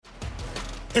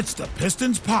It's the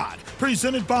Pistons Pod,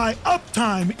 presented by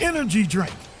Uptime Energy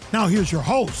Drink. Now here's your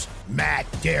host, Matt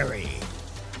Derry.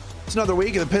 It's another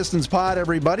week of the Pistons Pod,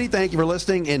 everybody. Thank you for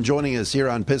listening and joining us here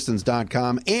on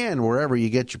Pistons.com and wherever you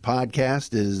get your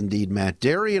podcast. It is indeed Matt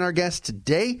Derry, and our guest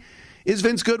today is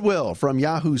Vince Goodwill from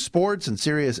Yahoo Sports and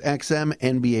Sirius XM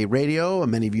NBA Radio.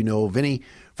 Many of you know Vinny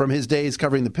from his days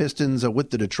covering the Pistons with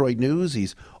the Detroit News.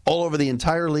 He's all over the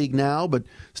entire league now, but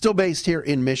still based here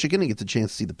in Michigan. He gets a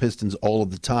chance to see the Pistons all of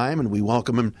the time, and we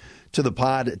welcome him to the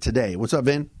pod today. What's up,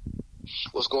 Vin?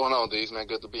 What's going on, Deez, man?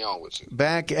 Good to be on with you.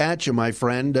 Back at you, my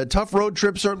friend. A tough road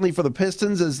trip, certainly, for the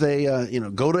Pistons as they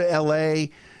go to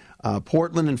L.A.,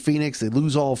 Portland, and Phoenix. They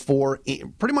lose all four,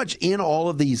 pretty much in all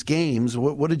of these games.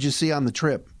 What did you see on the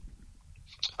trip?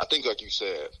 I think, like you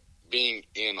said, being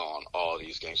in on all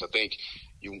these games, I think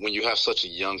when you have such a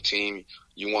young team,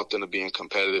 you want them to be in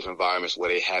competitive environments where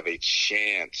they have a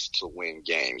chance to win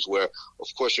games, where, of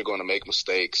course, you're going to make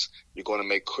mistakes. You're going to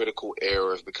make critical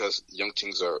errors because young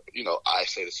teams are, I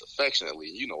say this affectionately.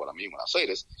 You know what I mean when I say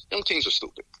this. Young teams are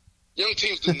stupid. Young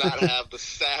teams do not have the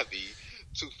savvy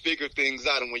to figure things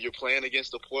out. And when you're playing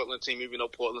against the Portland team, even though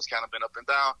Portland's kind of been up and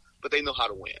down, but they know how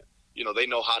to win. They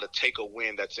know how to take a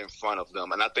win that's in front of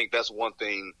them. And I think that's one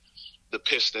thing the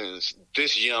Pistons,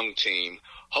 this young team,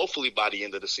 hopefully by the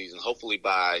end of the season, hopefully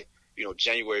by,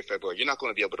 January, February, you're not going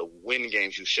to be able to win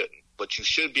games you shouldn't, but you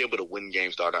should be able to win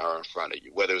games that are in front of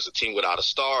you. Whether it's a team without a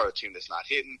star or a team that's not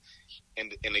hitting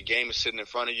and the game is sitting in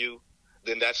front of you,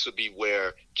 then that should be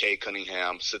where Cade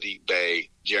Cunningham, Sadiq Bey,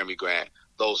 Jeremy Grant,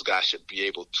 those guys should be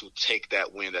able to take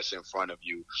that win that's in front of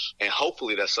you. And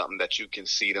hopefully that's something that you can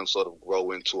see them sort of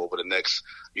grow into over the next,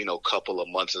 couple of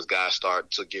months as guys start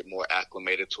to get more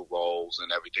acclimated to roles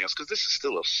and everything else. Because this is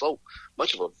still so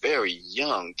much of a very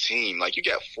young team. Like, you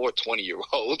got 4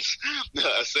 20-year-olds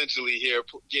essentially here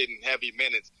getting heavy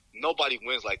minutes. Nobody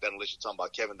wins like that unless you're talking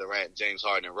about Kevin Durant, James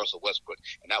Harden, and Russell Westbrook.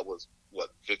 And that was,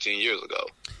 15 years ago.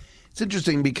 It's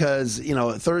interesting because,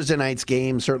 Thursday night's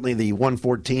game, certainly the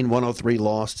 114-103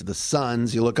 loss to the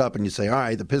Suns, you look up and you say, all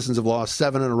right, the Pistons have lost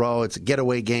 7 in a row. It's a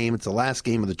getaway game. It's the last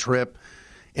game of the trip.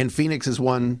 And Phoenix has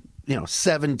won,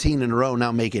 17 in a row,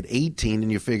 now make it 18,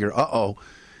 and you figure, uh-oh.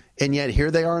 And yet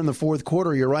here they are in the fourth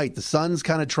quarter. You're right. The Suns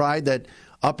kind of tried that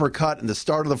uppercut in the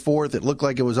start of the fourth. It looked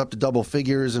like it was up to double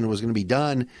figures and it was going to be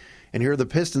done. And here are the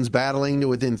Pistons battling to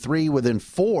within 3, within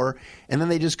 4, and then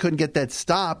they just couldn't get that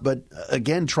stop. But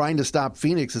again, trying to stop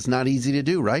Phoenix is not easy to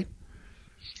do, right?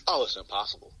 Oh, it's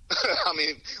impossible. I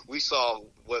mean, we saw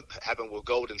what happened with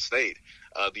Golden State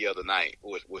the other night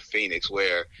with Phoenix,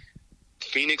 where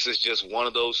Phoenix is just one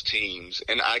of those teams,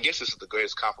 and I guess this is the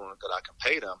greatest compliment that I can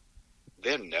pay them.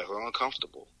 They're never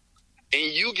uncomfortable.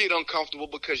 And you get uncomfortable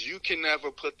because you can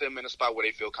never put them in a spot where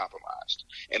they feel compromised.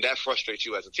 And that frustrates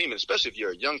you as a team, and especially if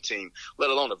you're a young team, let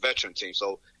alone a veteran team.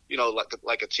 So,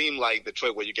 like a team like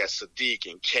Detroit where you got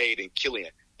Sadiq and Cade and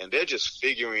Killian, and they're just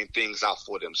figuring things out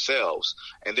for themselves.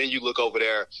 And then you look over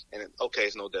there, and okay,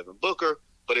 it's no Devin Booker,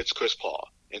 but it's Chris Paul.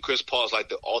 And Chris Paul is like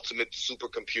the ultimate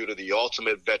supercomputer, the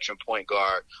ultimate veteran point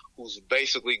guard who's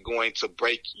basically going to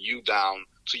break you down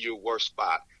to your worst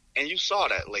spot. And you saw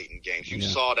that late in games. You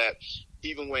saw that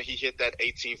even when he hit that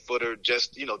 18-footer,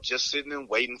 just sitting and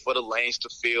waiting for the lanes to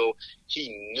fill,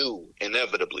 he knew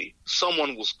inevitably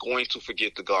someone was going to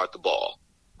forget to guard the ball,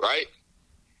 right?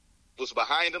 Was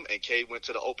behind him, and Cade went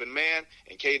to the open man,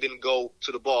 and Cade didn't go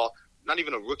to the ball. Not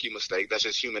even a rookie mistake. That's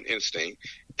just human instinct.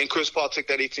 And Chris Paul took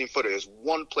that 18-footer. It's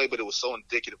one play, but it was so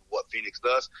indicative of what Phoenix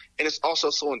does. And it's also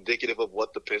so indicative of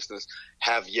what the Pistons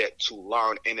have yet to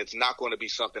learn. And it's not going to be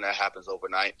something that happens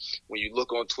overnight. When you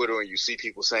look on Twitter and you see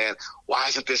people saying, why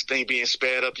isn't this thing being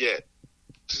sped up yet?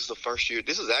 This is the first year.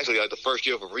 This is actually like the first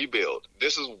year of a rebuild.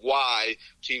 This is why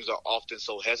teams are often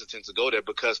so hesitant to go there,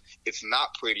 because it's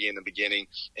not pretty in the beginning.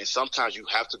 And sometimes you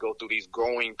have to go through these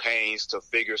growing pains to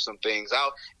figure some things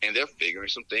out. And they're figuring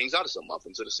some things out as a month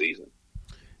into the season.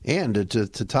 And to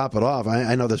top it off,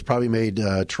 I know this probably made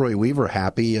Troy Weaver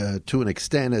happy to an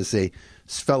extent as a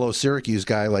fellow Syracuse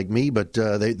guy like me, but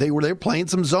they were playing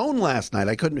some zone last night.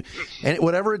 I couldn't, and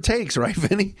whatever it takes, right,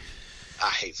 Vinny? I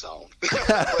hate zone.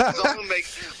 But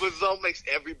zone makes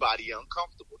everybody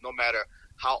uncomfortable, no matter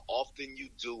how often you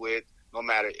do it, no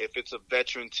matter if it's a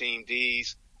veteran team.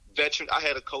 I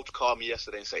had a coach call me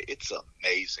yesterday and say, it's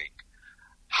amazing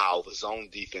how the zone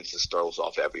defenses throws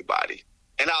off everybody.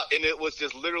 And it was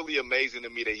just literally amazing to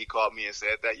me that he called me and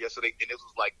said that yesterday, and it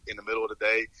was like in the middle of the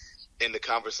day. and the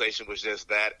conversation was just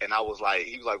that. And I was like,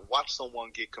 he was like, watch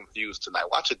someone get confused tonight.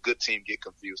 Watch a good team get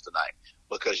confused tonight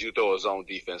because you throw a zone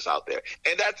defense out there.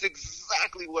 And that's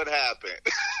exactly what happened.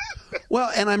 Well,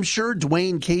 and I'm sure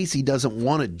Dwayne Casey doesn't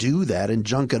want to do that and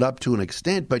junk it up to an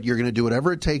extent, but you're going to do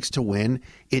whatever it takes to win.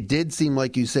 It did seem,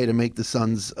 like you say, to make the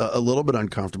Suns a little bit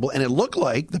uncomfortable, and it looked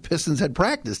like the Pistons had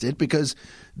practiced it because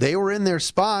they were in their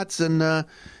spots, and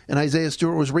Isaiah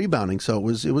Stewart was rebounding, so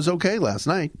it was okay last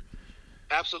night.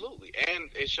 Absolutely, and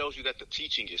it shows you that the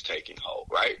teaching is taking hold,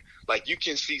 right? Like, you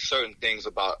can see certain things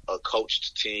about a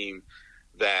coached team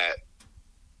that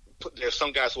there's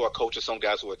some guys who are coaches, some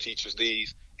guys who are teachers,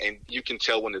 and you can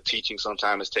tell when the teaching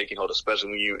sometimes is taking hold,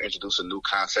 especially when you introduce a new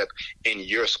concept and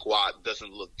your squad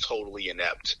doesn't look totally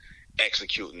inept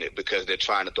executing it because they're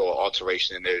trying to throw an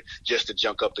alteration in there just to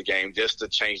junk up the game, just to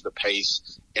change the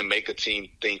pace and make a team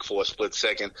think for a split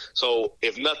second. So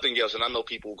if nothing else, and I know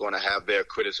people are going to have their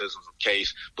criticisms of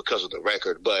Case because of the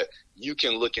record, but you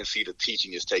can look and see the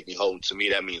teaching is taking hold. And to me,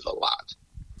 that means a lot.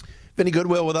 Vinny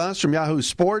Goodwill with us from Yahoo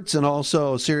Sports and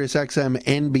also SiriusXM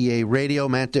NBA Radio.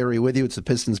 Matt Derry with you. It's the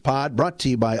Pistons Pod, brought to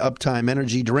you by Uptime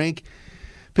Energy Drink.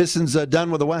 Pistons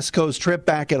done with a West Coast trip,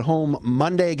 back at home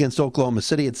Monday against Oklahoma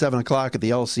City at 7 o'clock at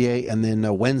the LCA, and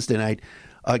then Wednesday night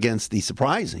against the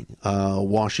surprising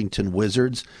Washington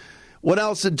Wizards. What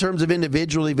else in terms of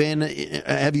individually, Vin,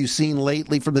 have you seen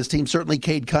lately from this team? Certainly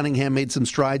Cade Cunningham made some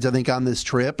strides, I think, on this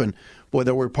trip, and boy,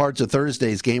 there were parts of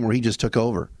Thursday's game where he just took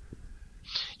over.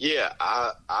 Yeah,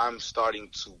 I'm starting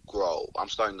to grow. I'm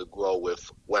starting to grow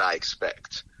with what I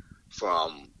expect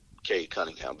from Cade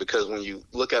Cunningham, because when you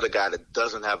look at a guy that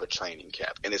doesn't have a training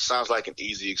camp, and it sounds like an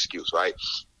easy excuse, right?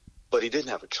 But he didn't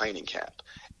have a training camp.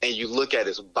 And you look at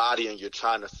his body and you're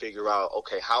trying to figure out,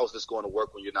 okay, how is this going to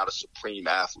work when you're not a supreme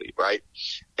athlete, right?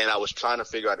 And I was trying to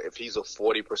figure out if he's a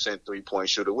 40% three-point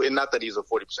shooter. And not that he's a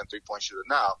 40% three-point shooter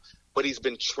now, but he's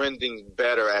been trending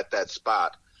better at that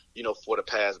spot, for the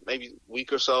past maybe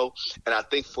week or so. And I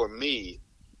think for me,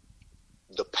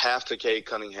 the path to Cade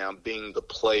Cunningham being the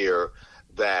player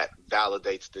that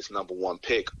validates this number one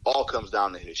pick all comes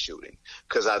down to his shooting,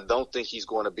 because I don't think he's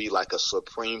going to be like a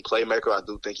supreme playmaker. I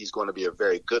do think he's going to be a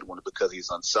very good one because he's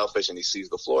unselfish and he sees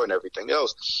the floor and everything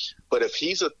else. But if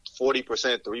he's a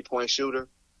 40% three-point shooter,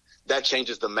 that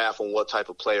changes the math on what type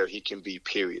of player he can be,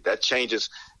 period. That changes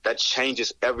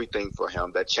everything for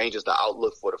him. That changes the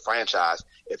outlook for the franchise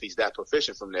if he's that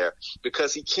proficient from there,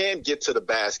 because he can get to the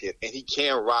basket and he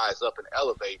can rise up and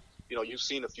elevate. You've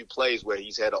seen a few plays where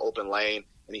he's had an open lane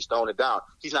and he's thrown it down.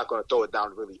 He's not going to throw it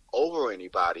down really over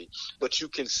anybody, but you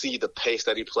can see the pace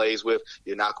that he plays with.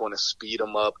 You're not going to speed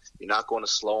him up. You're not going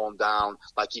to slow him down.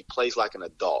 Like, he plays like an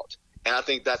adult. And I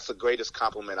think that's the greatest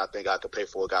compliment I think I could pay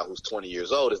for a guy who's 20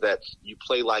 years old, is that you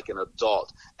play like an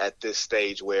adult at this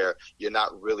stage where you're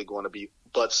not really going to be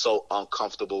but so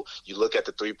uncomfortable. You look at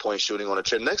the three-point shooting on the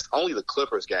trip. Next, only the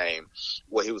Clippers game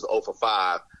where he was 0 for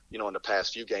 5, in the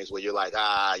past few games where you're like,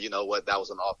 you know what, that was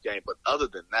an off game. But other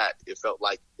than that, it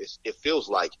feels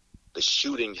like the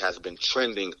shooting has been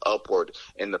trending upward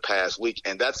in the past week.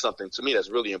 And that's something to me that's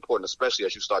really important, especially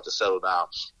as you start to settle down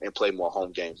and play more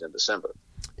home games in December.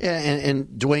 Yeah, and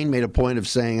Dwayne made a point of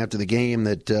saying after the game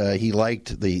that he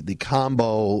liked the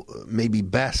combo maybe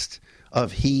best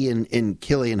of he and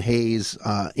Killian Hayes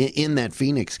in that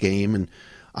Phoenix game. And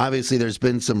obviously there's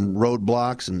been some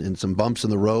roadblocks and some bumps in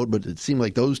the road, but it seemed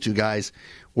like those two guys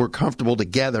were comfortable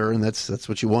together, and that's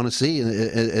what you want to see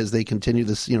as they continue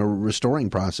this restoring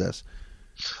process.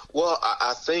 Well,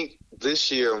 I think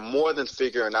this year, more than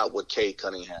figuring out what Cade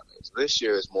Cunningham is, this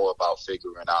year is more about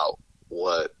figuring out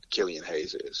what Killian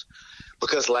Hayes is,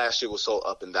 because last year was so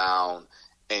up and down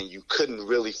and you couldn't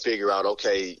really figure out,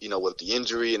 okay, with the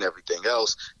injury and everything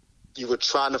else, you were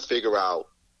trying to figure out,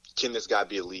 can this guy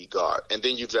be a lead guard? And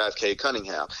then you draft Cade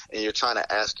Cunningham and you're trying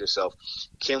to ask yourself,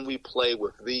 can we play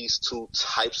with these two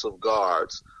types of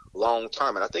guards long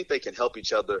term? And I think they can help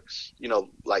each other,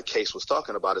 like Case was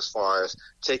talking about, as far as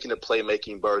taking the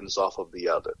playmaking burdens off of the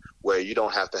other, where you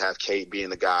don't have to have Cade being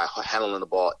the guy handling the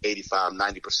ball 85, 90%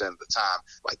 of the time.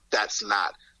 Like, that's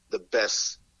not the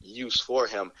best use for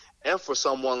him. And for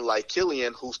someone like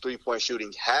Killian, whose three-point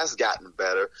shooting has gotten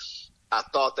better, I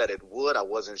thought that it would. I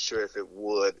wasn't sure if it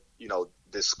would,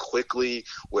 this quickly,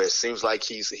 where it seems like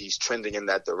he's trending in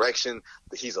that direction.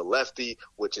 He's a lefty,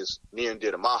 which is near and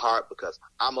dear to my heart because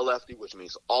I'm a lefty, which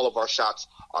means all of our shots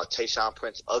are Tayshaun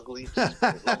Prince ugly.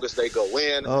 As long as they go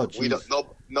in,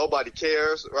 nobody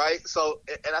cares, right? So,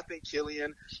 and I think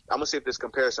Killian, I'm going to see if this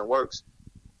comparison works.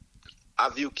 I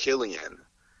view Killian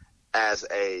as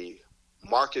a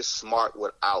Marcus Smart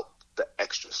without the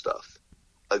extra stuff.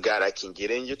 a guy that can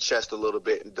get in your chest a little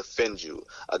bit and defend you,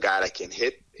 a guy that can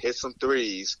hit some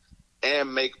threes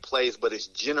and make plays, but it's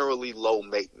generally low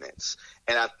maintenance.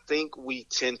 And I think we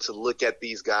tend to look at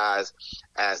these guys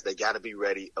as they got to be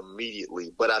ready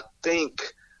immediately. But I think,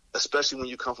 especially when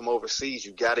you come from overseas,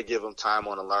 you got to give them time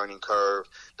on a learning curve.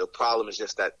 The problem is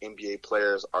just that NBA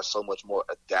players are so much more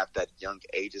adept at young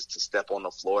ages to step on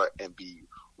the floor and be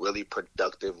really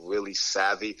productive, really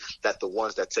savvy, that the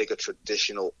ones that take a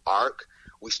traditional arc,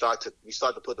 we start to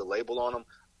put the label on them.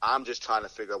 I'm just trying to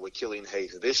figure out with Killian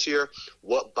Hayes this year,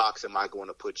 what box am I going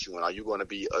to put you in? Are you going to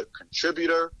be a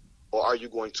contributor or are you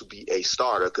going to be a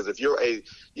starter? Because if you're a,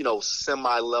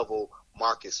 semi-level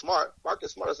Marcus Smart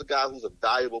is a guy who's a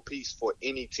valuable piece for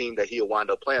any team that he'll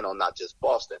wind up playing on, not just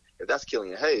Boston. If that's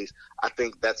Killian Hayes, I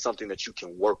think that's something that you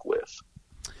can work with.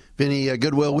 Vinny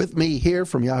Goodwill with me here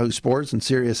from Yahoo Sports and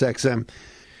Sirius XM.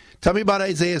 Tell me about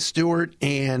Isaiah Stewart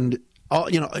and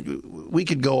we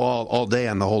could go all day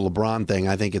on the whole LeBron thing.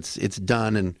 I think it's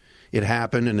done and it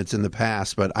happened and it's in the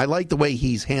past. But I like the way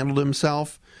he's handled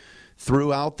himself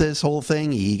throughout this whole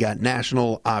thing. He got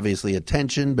national, obviously,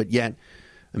 attention, but yet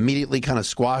immediately kind of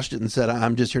squashed it and said,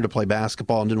 I'm just here to play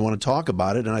basketball and didn't want to talk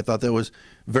about it. And I thought that was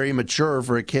very mature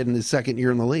for a kid in his second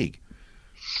year in the league.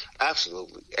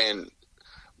 Absolutely. And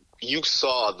you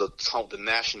saw the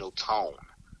national tone,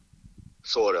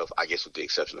 sort of, I guess with the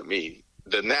exception of me,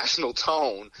 the national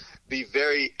tone be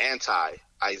very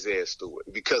anti-Isaiah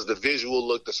Stewart because the visual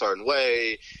looked a certain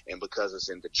way and because it's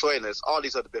in Detroit and there's all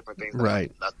these other different things that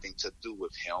have nothing to do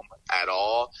with him at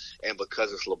all, and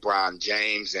because it's LeBron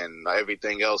James and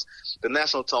everything else, the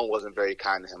national tone wasn't very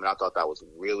kind to him, and I thought that was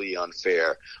really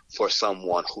unfair for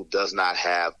someone who does not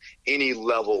have any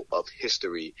level of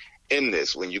history in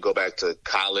this. When you go back to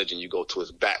college and you go to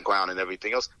his background and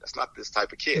everything else, that's not this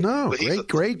type of kid. No, but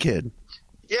great kid.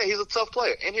 Yeah, he's a tough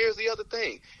player. And here's the other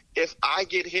thing. If I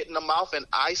get hit in the mouth and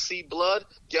I see blood,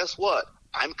 guess what?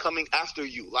 I'm coming after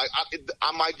you. Like,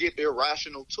 I might get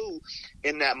irrational, too,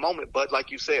 in that moment. But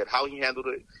like you said, how he handled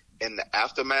it in the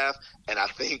aftermath, and I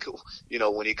think,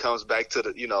 when he comes back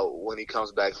when he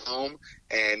comes back home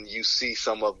and you see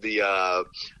some of the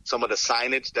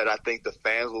signage that I think the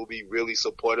fans will be really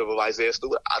supportive of Isaiah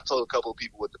Stewart. I told a couple of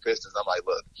people with the Pistons, I'm like,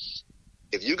 look,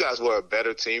 if you guys were a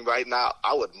better team right now,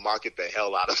 I would market the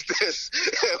hell out of this.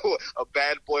 A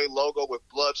bad boy logo with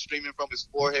blood streaming from his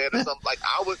forehead or something. Like,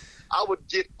 I would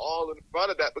get all in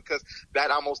front of that because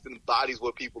that almost embodies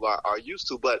what people are used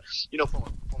to. But,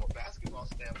 from a basketball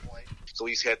standpoint, so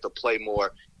he's had to play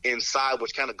more inside,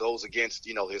 which kind of goes against,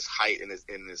 his height and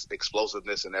his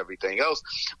explosiveness and everything else.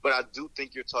 But I do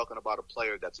think you're talking about a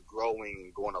player that's growing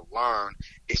and going to learn.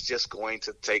 It's just going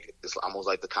to take, it's almost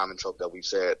like the common trope that we've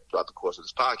said throughout the course of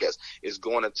this podcast, it's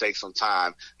going to take some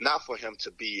time, not for him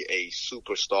to be a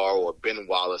superstar or Ben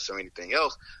Wallace or anything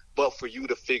else, but for you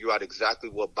to figure out exactly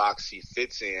what box he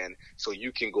fits in so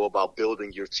you can go about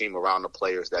building your team around the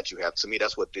players that you have. To me,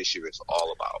 that's what this year is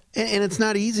all about. And it's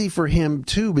not easy for him,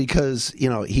 too, because,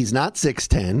 he's not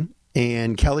 6'10",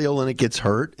 and Kelly Olynyk gets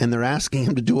hurt, and they're asking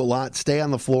him to do a lot, stay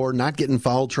on the floor, not get in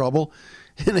foul trouble.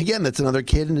 And, again, that's another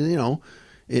kid,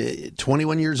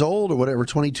 21 years old or whatever,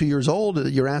 22 years old,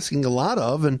 you're asking a lot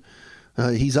of, and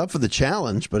he's up for the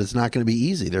challenge, but it's not going to be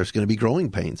easy. There's going to be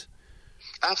growing pains.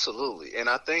 Absolutely. And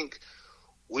I think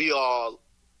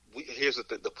here's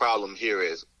the problem here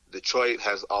is Detroit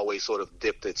has always sort of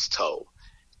dipped its toe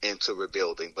into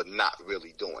rebuilding, but not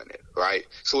really doing it, right?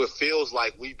 So it feels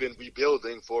like we've been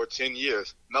rebuilding for 10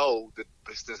 years. No, the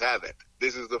Pistons haven't.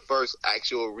 This is the first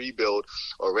actual rebuild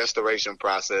or restoration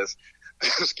process,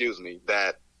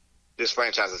 that this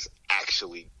franchise has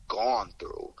actually gone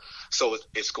through. So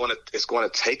it's going to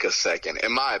take a second,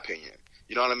 in my opinion.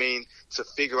 You know what I mean? To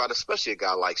figure out, especially a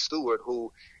guy like Stewart,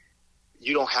 who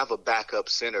you don't have a backup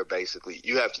center, basically.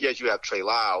 You have Trey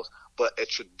Lyles, but a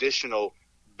traditional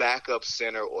backup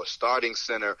center or starting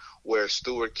center where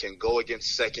Stewart can go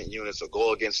against second units or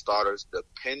go against starters,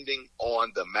 depending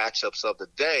on the matchups of the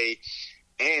day.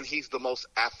 And he's the most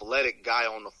athletic guy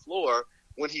on the floor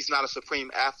when he's not a supreme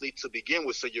athlete to begin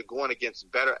with. So you're going against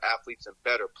better athletes and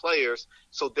better players.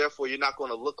 So therefore, you're not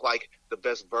going to look like the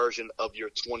best version of your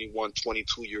 21,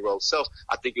 22-year-old self.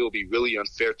 I think it would be really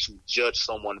unfair to judge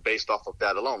someone based off of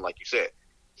that alone. Like you said,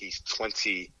 he's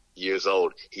 20 years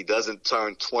old. He doesn't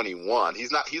turn 21.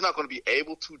 He's not going to be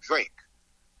able to drink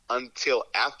until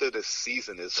after the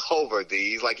season is over,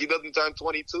 D. He's like, he doesn't turn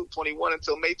 22, 21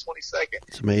 until May 22nd.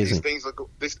 It's amazing. These things are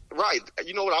right.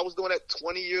 You know what I was doing at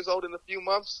 20 years old in a few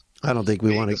months? I don't think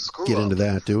we want to get into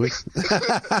that, do we?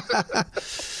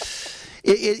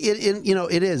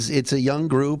 It is. It's a young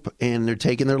group, and they're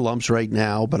taking their lumps right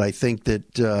now. But I think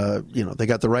that they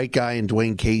got the right guy in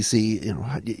Dwayne Casey.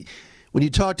 When you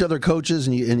talk to other coaches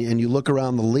and you look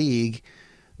around the league,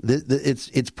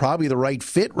 it's probably the right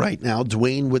fit right now,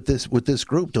 Dwayne, with this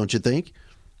group. Don't you think?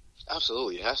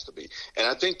 Absolutely, it has to be. And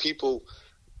I think people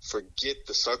forget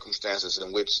the circumstances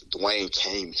in which Dwayne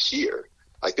came here.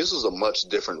 Like, this was a much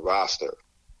different roster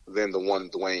than the one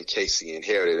Dwayne Casey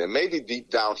inherited. And maybe deep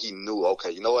down he knew,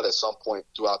 okay, you know what, at some point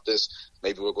throughout this,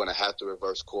 maybe we're going to have to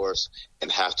reverse course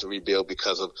and have to rebuild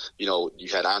because of, you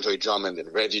had Andre Drummond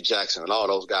and Reggie Jackson and all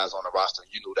those guys on the roster.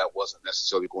 You knew that wasn't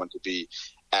necessarily going to be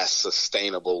as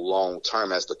sustainable long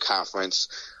term as the conference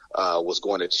was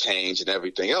going to change and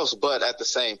everything else. But at the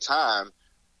same time,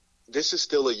 this is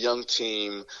still a young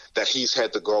team that he's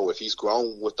had to grow with. He's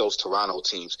grown with those Toronto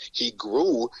teams. He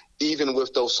grew even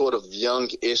with those sort of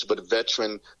young-ish but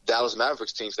veteran Dallas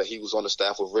Mavericks teams that he was on the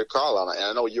staff with Rick Carlisle. And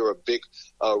I know you're a big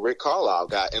Rick Carlisle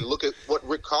guy. And look at what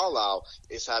Rick Carlisle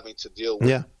is having to deal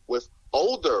with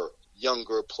older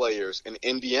younger players in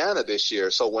Indiana this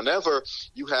year. So whenever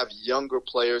you have younger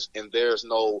players and there's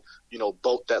no,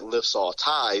 boat that lifts all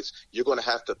tides, you're going to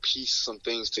have to piece some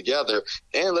things together.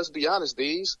 And let's be honest,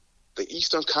 the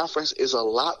Eastern Conference is a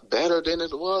lot better than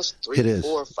it was 3,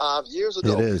 4, 5 years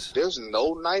ago. It is. There's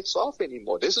no nights off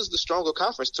anymore. This is the stronger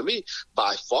conference to me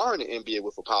by far in the NBA,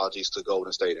 with apologies to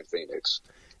Golden State and Phoenix.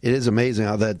 It is amazing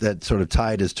how that sort of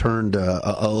tide has turned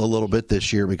a little bit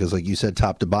this year because, like you said,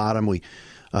 top to bottom, you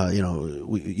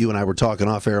and I were talking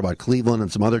off air about Cleveland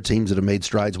and some other teams that have made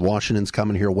strides. Washington's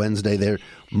coming here Wednesday. They're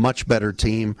a much better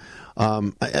team. I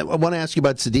want to ask you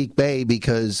about Saddiq Bey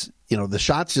because, the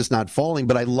shot's just not falling.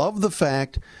 But I love the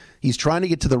fact he's trying to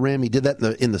get to the rim. He did that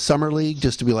in the summer league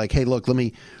just to be like, hey, look, let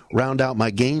me round out my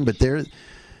game. But the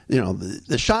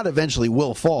shot eventually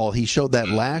will fall. He showed that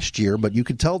last year, but you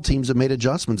could tell teams have made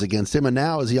adjustments against him. And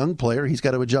now as a young player, he's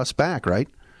got to adjust back, right?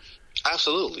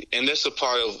 Absolutely. And that's a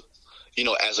part of,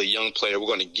 as a young player, we're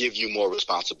going to give you more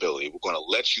responsibility. We're going to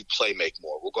let you make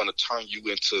more. We're going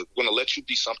to let you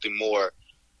be something more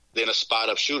than a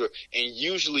spot-up shooter. And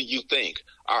usually you think,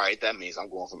 all right, that means I'm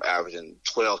going from averaging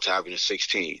 12 to averaging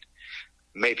 16.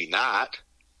 Maybe not.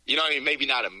 Maybe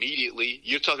not immediately.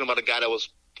 You're talking about a guy that was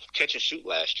catch and shoot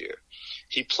last year.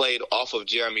 He played off of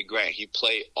Jeremy Grant. He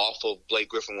played off of Blake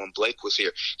Griffin when Blake was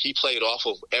here. He played off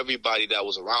of everybody that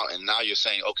was around. And now you're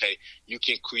saying, okay, you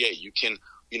can create. You can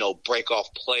break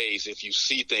off plays if you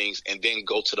see things and then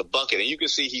go to the bucket. And you can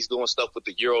see he's doing stuff with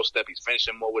the Euro step. He's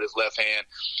finishing more with his left hand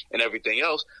and everything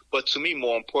else. But to me,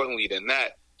 more importantly than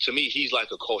that, he's like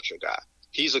a culture guy.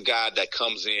 He's a guy that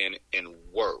comes in and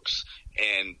works.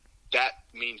 And that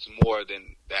means more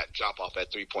than that drop off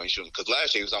at 3-point shooting. Because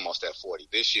last year he was almost at 40.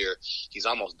 This year he's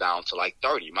almost down to like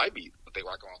 30. He might be, they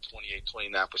like around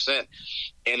 28,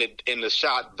 29%. And the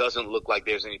shot doesn't look like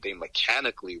there's anything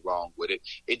mechanically wrong with it.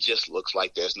 It just looks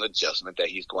like there's an adjustment that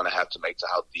he's going to have to make to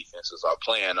how defenses are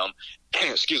playing him.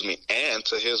 And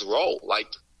to his role. Like,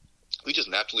 we just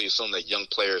naturally assume that young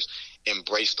players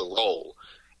embrace the role.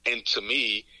 And to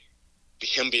me,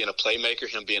 him being a playmaker,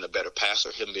 him being a better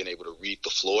passer, him being able to read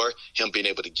the floor, him being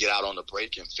able to get out on the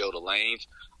break and fill the lanes,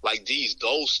 like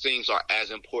those things are as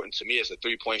important to me as the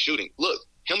 3-point shooting. Look,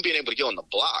 him being able to get on the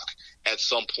block at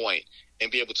some point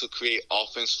and be able to create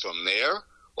offense from there,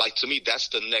 like, to me, that's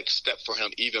the next step for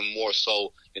him, even more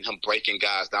so than him breaking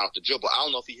guys down off the dribble. I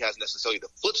don't know if he has necessarily the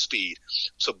foot speed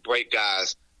to break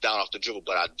guys down off the dribble,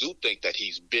 but I do think that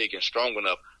he's big and strong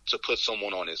enough to put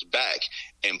someone on his back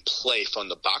and play from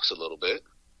the box a little bit.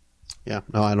 Yeah,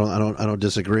 no, I don't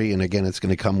disagree. And again, it's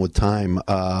going to come with time.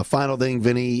 Final thing,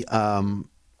 Vinny,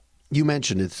 you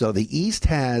mentioned it. So the East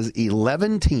has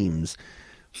 11 teams,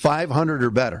 500 or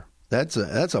better. That's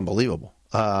unbelievable.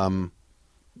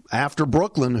 After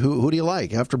Brooklyn, who do you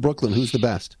like? After Brooklyn, who's the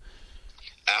best?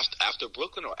 After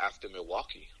Brooklyn or after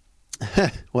Milwaukee?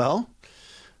 Well,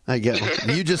 I guess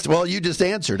you just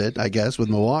answered it, I guess, with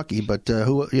Milwaukee. But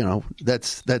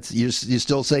that's you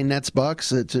still say Nets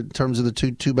Bucks in terms of the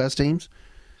two best teams.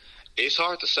 It's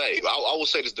hard to say. I will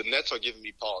say this: the Nets are giving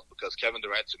me pause because Kevin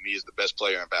Durant to me is the best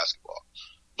player in basketball,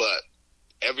 but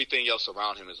everything else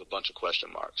around him is a bunch of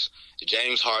question marks.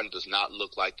 James Harden does not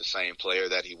look like the same player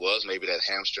that he was. Maybe that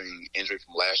hamstring injury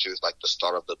from last year is like the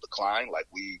start of the decline. Like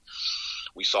we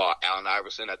saw Allen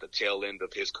Iverson at the tail end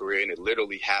of his career, and it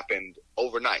literally happened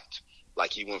overnight.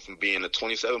 Like, he went from being a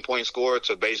 27-point scorer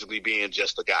to basically being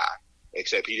just a guy,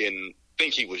 except he didn't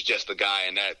think he was just a guy,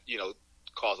 and that,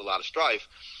 caused a lot of strife.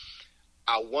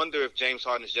 I wonder if James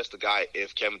Harden is just a guy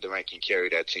if Kevin Durant can carry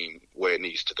that team where it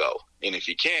needs to go. And if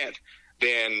he can't,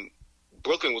 then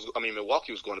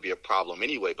Milwaukee was going to be a problem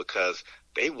anyway because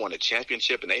they won a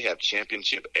championship and they have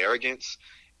championship arrogance,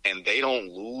 and they don't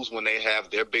lose when they have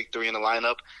their big three in the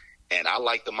lineup. And I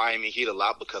like the Miami Heat a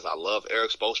lot because I love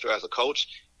Eric Spoelstra as a coach,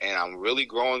 and I'm really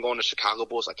growing on the Chicago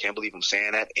Bulls. I can't believe I'm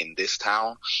saying that in this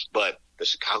town, but the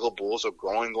Chicago Bulls are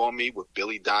growing on me with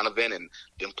Billy Donovan and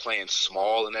them playing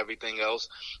small and everything else.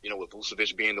 With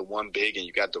Vucevic being the one big, and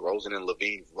you got DeRozan and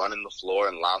Levine running the floor,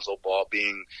 and Lonzo Ball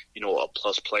being, a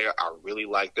plus player. I really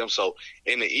like them. So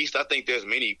in the East, I think there's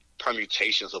many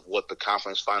permutations of what the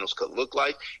conference finals could look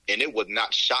like, and it would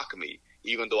not shock me.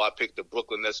 Even though I picked the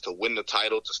Brooklyn Nets to win the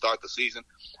title to start the season,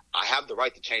 I have the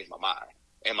right to change my mind,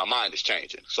 and my mind is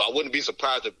changing. So I wouldn't be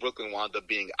surprised if Brooklyn wound up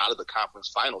being out of the conference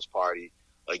finals party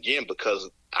again, because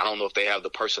I don't know if they have the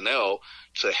personnel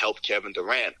to help Kevin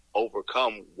Durant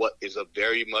overcome what is a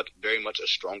very much a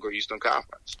stronger Eastern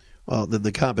Conference. Well,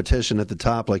 the competition at the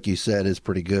top, like you said, is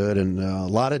pretty good, and a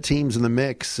lot of teams in the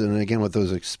mix. And again, with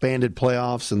those expanded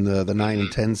playoffs and the 9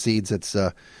 and 10 seeds, it's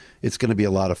going to be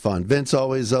a lot of fun. Vince,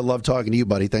 always love talking to you,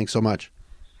 buddy. Thanks so much.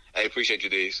 I appreciate you,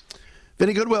 Dees.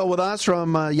 Vinny Goodwill with us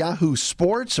from Yahoo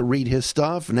Sports. Read his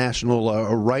stuff.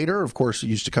 National writer. Of course,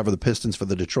 used to cover the Pistons for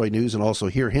the Detroit News, and also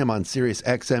hear him on Sirius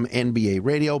XM NBA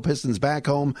Radio. Pistons back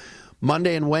home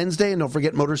Monday and Wednesday. And don't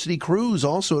forget Motor City Cruise,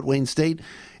 also at Wayne State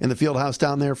in the field house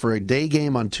down there for a day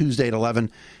game on Tuesday at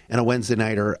 11 and a Wednesday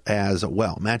nighter as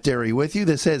well. Matt Derry with you.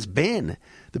 This has been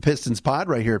the Pistons Pod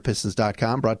right here at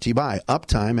Pistons.com, brought to you by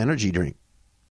Uptime Energy Drink.